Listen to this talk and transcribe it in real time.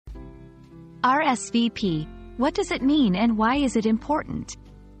RSVP. What does it mean and why is it important?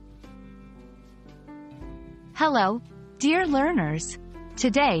 Hello, dear learners.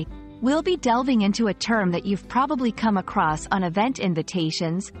 Today, we'll be delving into a term that you've probably come across on event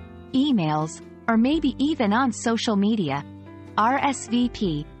invitations, emails, or maybe even on social media.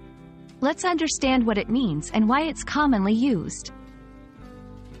 RSVP. Let's understand what it means and why it's commonly used.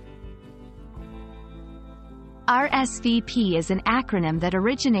 RSVP is an acronym that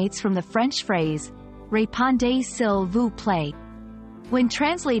originates from the French phrase, Répondez s'il vous plaît. When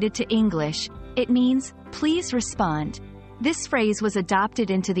translated to English, it means, please respond. This phrase was adopted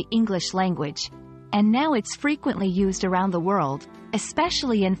into the English language, and now it's frequently used around the world,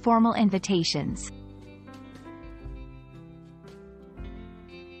 especially in formal invitations.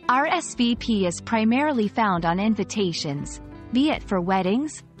 RSVP is primarily found on invitations, be it for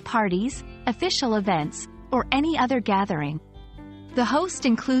weddings, parties, official events, or any other gathering. The host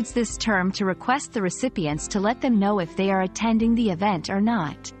includes this term to request the recipients to let them know if they are attending the event or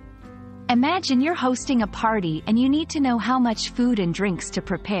not. Imagine you're hosting a party and you need to know how much food and drinks to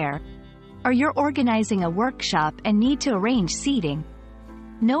prepare. Or you're organizing a workshop and need to arrange seating.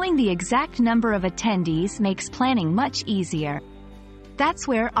 Knowing the exact number of attendees makes planning much easier. That's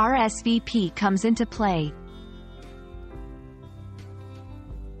where RSVP comes into play.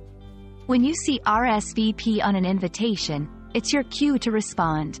 When you see RSVP on an invitation, it's your cue to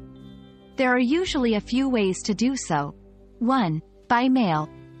respond. There are usually a few ways to do so. 1. By mail.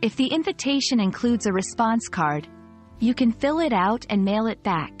 If the invitation includes a response card, you can fill it out and mail it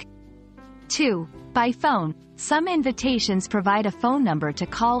back. 2. By phone. Some invitations provide a phone number to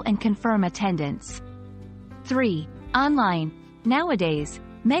call and confirm attendance. 3. Online. Nowadays,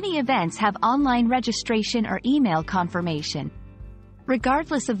 many events have online registration or email confirmation.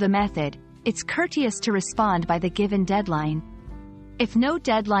 Regardless of the method, it's courteous to respond by the given deadline. If no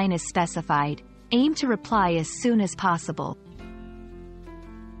deadline is specified, aim to reply as soon as possible.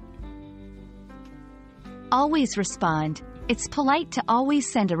 Always respond. It's polite to always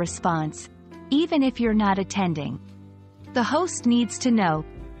send a response, even if you're not attending. The host needs to know.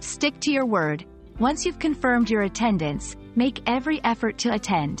 Stick to your word. Once you've confirmed your attendance, make every effort to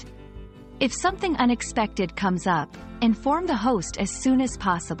attend. If something unexpected comes up, inform the host as soon as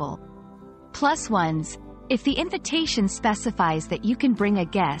possible. +1s. If the invitation specifies that you can bring a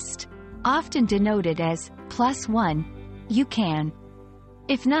guest, often denoted as +1, you can.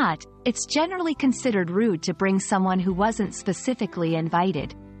 If not, it's generally considered rude to bring someone who wasn't specifically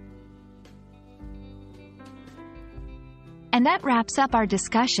invited. And that wraps up our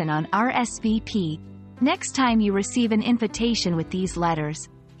discussion on RSVP. Next time you receive an invitation with these letters,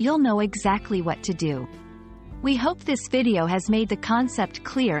 you'll know exactly what to do. We hope this video has made the concept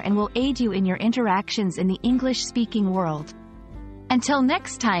clear and will aid you in your interactions in the English-speaking world. Until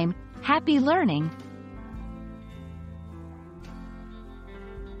next time, happy learning!